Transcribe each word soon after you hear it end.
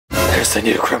There's a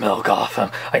new criminal Gotham.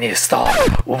 I need to stop.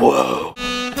 Whoa.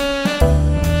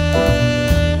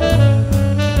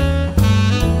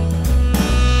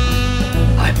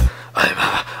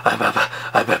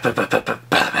 I'm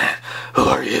Batman. Who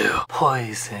are you?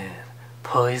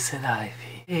 Poison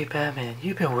Ivy. Hey Batman,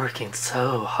 you've been working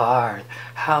so hard.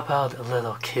 How about a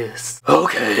little kiss?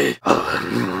 Okay.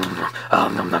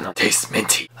 Tastes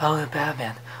minty. Oh, and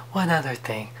Batman, one other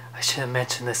thing. I should have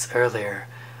mentioned this earlier.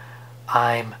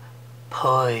 I'm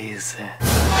poison.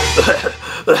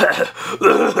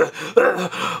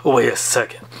 Wait a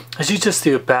second. Did you just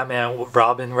do a Batman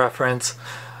Robin reference?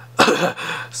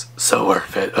 So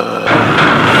worth it. Hello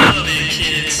there,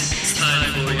 kids. It's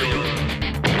time for your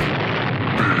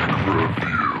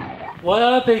What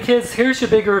up, big kids? Here's your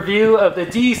big review of the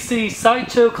DC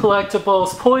Sideshow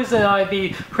Collectibles Poison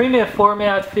Ivy Premium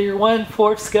Format Figure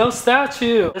 1/4 Scale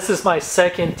Statue. This is my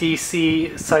second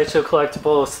DC Sideshow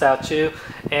Collectible statue,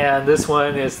 and this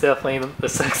one is definitely the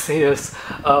sexiest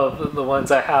of the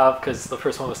ones I have because the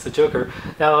first one was the Joker.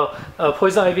 Now,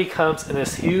 Poison Ivy comes in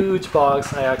this huge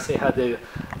box. I actually had to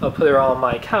put her on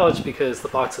my couch because the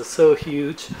box is so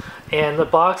huge. And the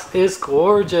box is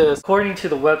gorgeous. According to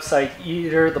the website,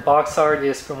 either the box art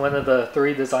is from one of the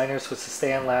three designers, which is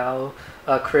Stan Lau,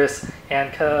 Chris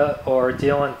Anka, or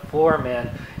Dylan Foreman,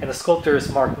 and the sculptor is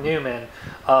Mark Newman.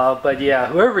 But yeah,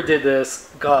 whoever did this,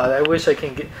 God, I wish I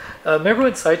can get... remember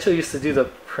when Sideshow used to do the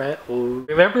print? Ooh.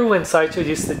 Remember when Sideshow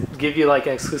used to give you like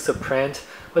an exclusive print?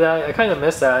 But I kind of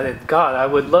miss that, and God, I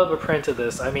would love a print of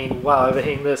this. I mean, wow, I would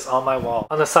hang this on my wall.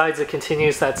 On the sides, it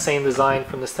continues that same design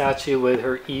from the statue with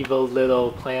her evil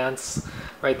little plants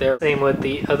right there. Same with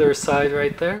the other side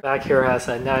right there. Back here has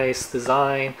a nice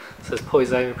design. It says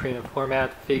Poison Ivy Premium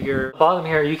Format Figure. Bottom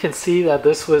here, you can see that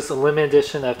this was a limited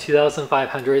edition of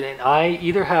 2,500, and I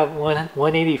either have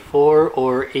 184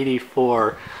 or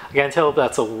 84. I can't tell if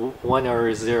that's a 1 or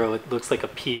a 0. It looks like a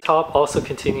P. Top also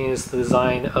continues the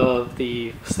design of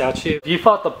the statue. If you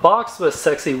thought the box was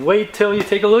sexy, wait till you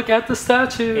take a look at the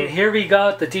statue. And here we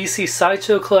got the DC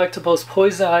Sideshow Collectibles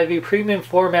Poison Ivy Premium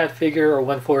Format Figure or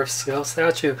 1/4 Scale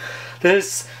statue.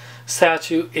 This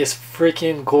statue is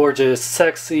freaking gorgeous,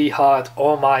 sexy, hot.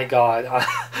 Oh my God.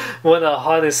 One of the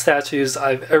hottest statues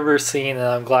I've ever seen, and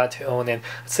I'm glad to own it.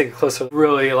 Let's take a closer look.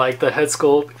 Really, like, the head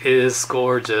sculpt is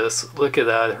gorgeous. Look at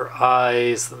that. Her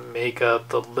eyes, the makeup,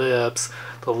 the lips,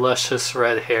 the luscious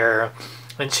red hair.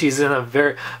 And she's in a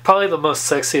probably the most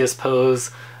sexiest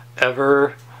pose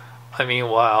ever. I mean,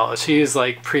 wow, she's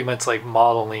like pretty much like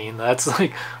modeling. That's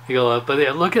like, but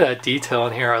yeah, look at that detail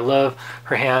in here. I love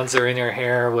her hands are in her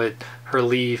hair with her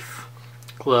leaf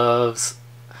gloves.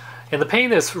 And the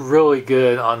paint is really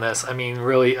good on this. I mean,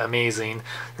 really amazing.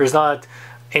 There's not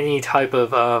any type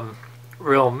of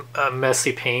real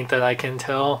messy paint that I can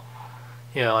tell.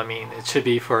 You know, I mean, it should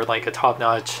be for like a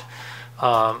top-notch,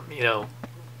 you know,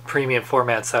 premium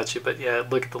format statue. But yeah,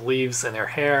 look at the leaves in her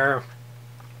hair.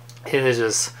 It is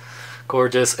just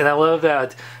gorgeous. And I love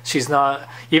that she's not,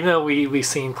 even though we've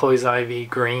seen Poison Ivy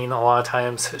green a lot of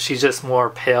times, she's just more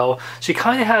pale. She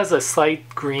kind of has a slight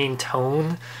green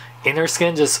tone in her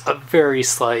skin, just a very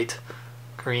slight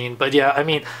green. But yeah, I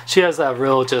mean, she has that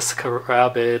real Jessica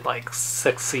Rabbit like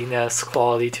sexiness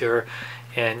quality to her.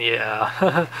 And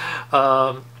yeah,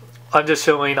 I'm just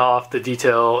showing off the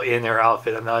detail in her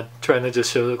outfit. I'm not trying to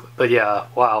just show, but yeah,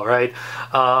 wow, right?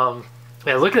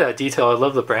 Yeah, look at that detail. I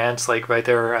love the branch, like right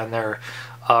there on their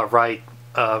right,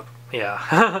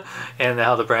 yeah, and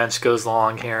how the branch goes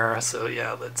along here. So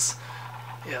yeah,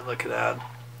 yeah, look at that.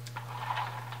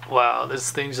 Wow, this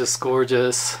thing's just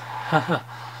gorgeous. Oh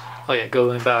yeah,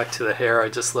 going back to the hair, I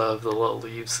just love the little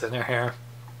leaves in her hair.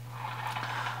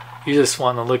 You just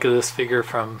want to look at this figure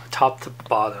from top to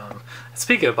bottom.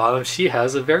 Speaking of bottom, she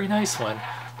has a very nice one.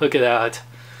 Look at that.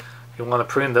 You want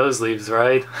to prune those leaves,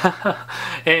 right?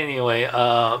 Anyway,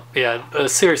 yeah,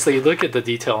 seriously, look at the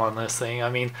detail on this thing. I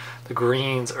mean, the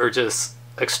greens are just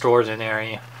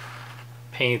extraordinary.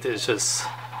 Paint is just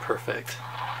perfect.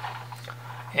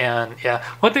 And yeah,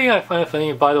 one thing I find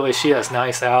funny, by the way, she has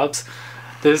nice abs.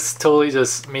 This totally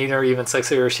just made her even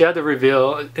sexier. She had to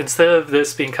reveal, instead of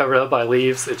this being covered up by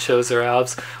leaves, it shows her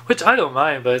abs, which I don't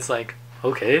mind, but it's like,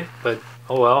 okay, but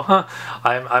oh well,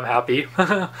 I'm happy.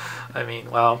 I mean,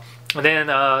 wow. And then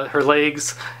her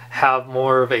legs have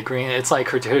more of a green, it's like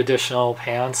her traditional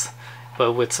pants,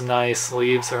 but with some nice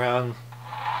leaves around.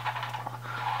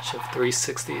 Show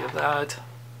 360 of that.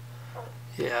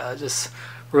 Yeah, just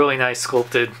really nice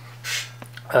sculpted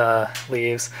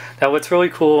leaves. Now what's really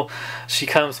cool, she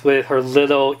comes with her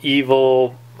little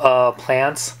evil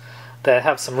plants that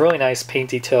have some really nice paint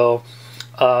detail,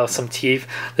 some teeth.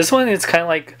 This one is kind of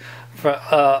like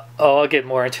I'll get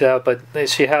more into that, but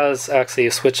she has actually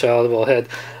a switch-outable head.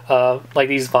 Like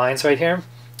these vines right here,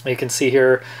 you can see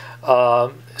here.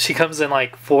 She comes in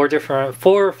like 4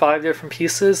 or 5 different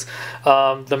pieces.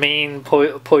 The main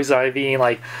poison ivy,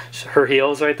 like her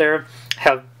heels right there,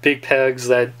 have big pegs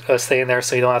that stay in there,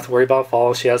 so you don't have to worry about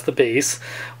fall. She has the base,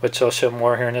 which I'll show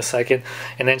more here in a second,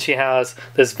 and then she has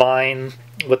this vine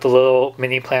with the little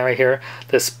mini plant right here,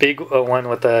 this big one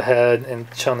with the head and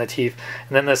showing the teeth,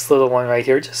 and then this little one right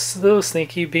here, just a little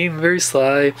sneaky, being very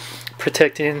sly,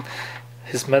 protecting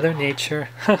his mother nature,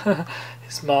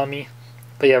 his mommy.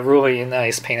 But yeah, really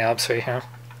nice paint apps right here.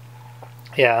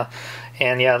 Yeah,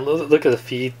 and yeah, look at the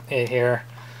feet in here.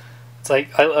 It's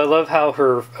like, I love how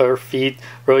her feet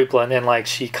really blend in, like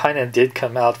she kind of did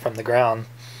come out from the ground.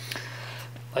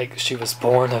 Like she was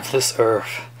born of this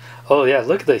earth. Oh yeah,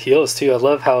 look at the heels too. I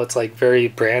love how it's like very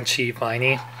branchy,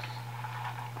 viney,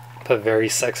 but very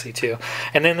sexy too.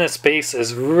 And then this base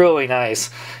is really nice.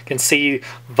 You can see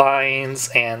vines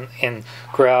and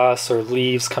grass or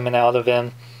leaves coming out of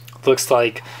it. Looks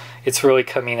like it's really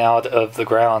coming out of the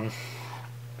ground.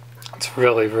 It's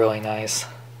really, really nice.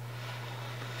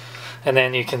 And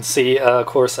then you can see, of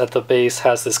course, at the base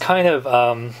has this kind of,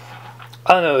 I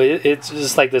don't know, it's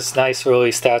just like this nice,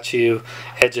 really statue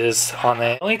edges on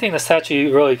it. The only thing the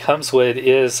statue really comes with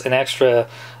is an extra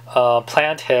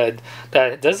plant head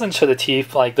that doesn't show the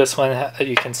teeth, like this one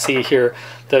you can see here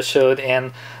that showed.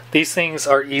 And these things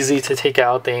are easy to take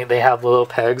out. They have little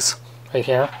pegs right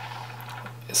here.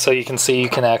 So you can see you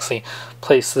can actually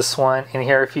place this one in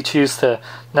here if you choose to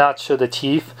not show the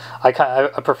teeth. I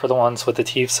prefer the ones with the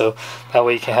teeth, so that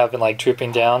way you can have it like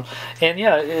drooping down. And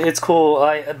yeah, it's cool.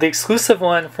 The exclusive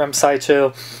one from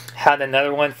Sideshow had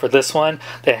another one for this one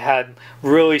that had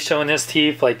really showing his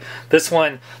teeth. Like this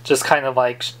one just kind of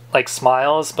like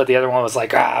smiles, but the other one was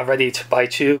like ready to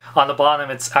bite you. On the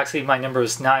bottom, it's actually, my number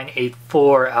is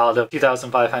 984 out of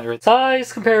 2,500.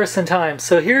 Size comparison time.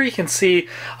 So here you can see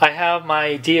I have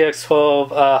my DX12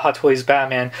 Hot Toys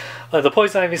Batman. The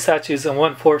Poison Ivy statues in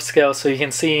 1/4 scale, so you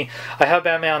can see I have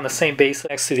Batman on the same base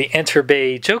next to the Enter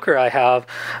Bay Joker I have.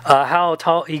 How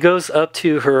tall he goes up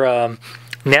to her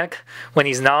neck when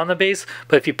he's not on the base,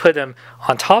 but if you put him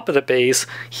on top of the base,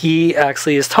 he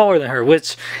actually is taller than her,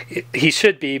 which he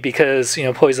should be, because you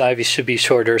know Poison Ivy should be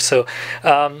shorter. So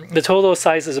the total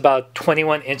size is about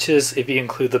 21 inches if you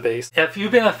include the base. If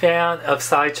you've been a fan of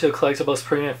Sideshow Collectibles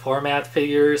premium format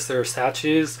figures, their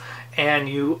statues, and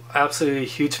you absolutely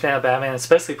huge fan of Batman,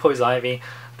 especially Poison Ivy,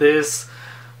 this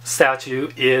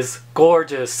statue is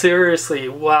gorgeous. Seriously,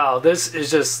 wow, this is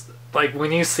just like,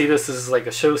 when you see this is like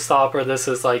a showstopper. This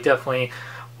is like definitely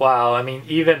wow. I mean,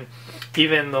 even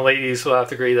the ladies will have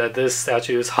to agree that this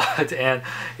statue is hot, and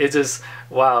it just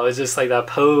wow. It's just like that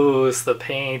pose, the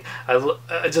paint.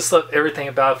 I just love everything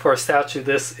about it. For a statue,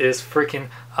 this is freaking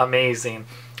amazing.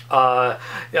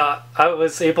 Yeah, I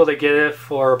was able to get it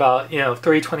for about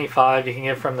 $325. You can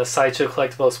get it from the Sideshow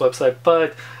Collectibles website,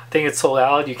 but I think it's sold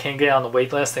out. You can get it on the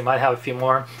wait list. They might have a few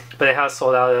more, but it has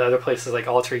sold out at other places like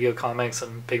Alter Ego Comics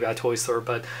and Big Bad Toy Store.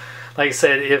 But like I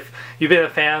said, if you've been a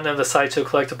fan of the Sideshow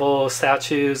Collectible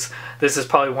statues, this is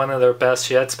probably one of their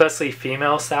best yet, especially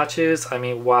female statues. I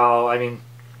mean, wow. I mean,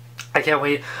 I can't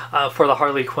wait for the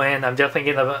Harley Quinn. I'm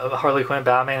definitely getting a Harley Quinn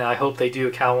Batman, and I hope they do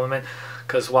a Catwoman.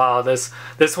 Because wow, this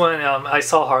one, I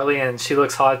saw Harley and she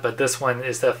looks hot, but this one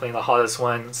is definitely the hottest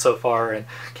one so far, and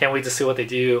can't wait to see what they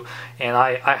do. And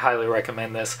I highly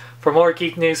recommend this. For more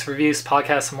geek news, reviews,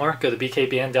 podcasts, and more, go to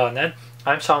bkbn.net.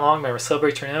 I'm Sean Long. Remember,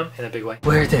 celebrate your name in a big way.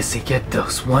 Where does he get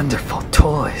those wonderful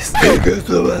toys? He gets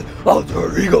them at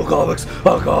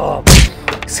AlterEgoComics.com.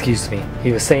 Excuse me,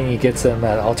 he was saying he gets them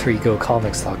at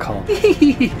AlterEgoComics.com.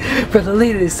 For the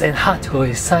latest and hot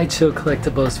toys, Sideshow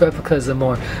Collectibles, replicas, and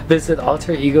more, visit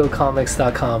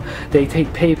AlterEgoComics.com. They take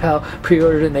PayPal,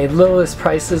 pre-order, and they lowest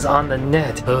prices on the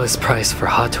net. Lowest price for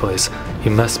hot toys.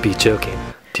 You must be joking.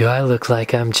 Do I look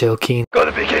like I'm joking? Go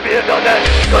to bkbn.net.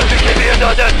 Go to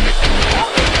bkbn.net.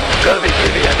 Go to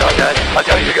bkbn.net. I'll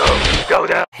tell you to go. Go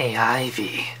now. Hey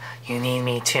Ivy, you need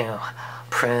me to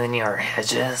prune your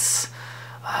hedges?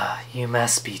 You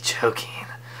must be joking.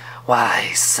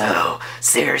 Why so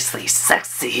seriously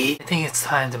sexy? I think it's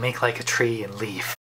time to make like a tree and leaf.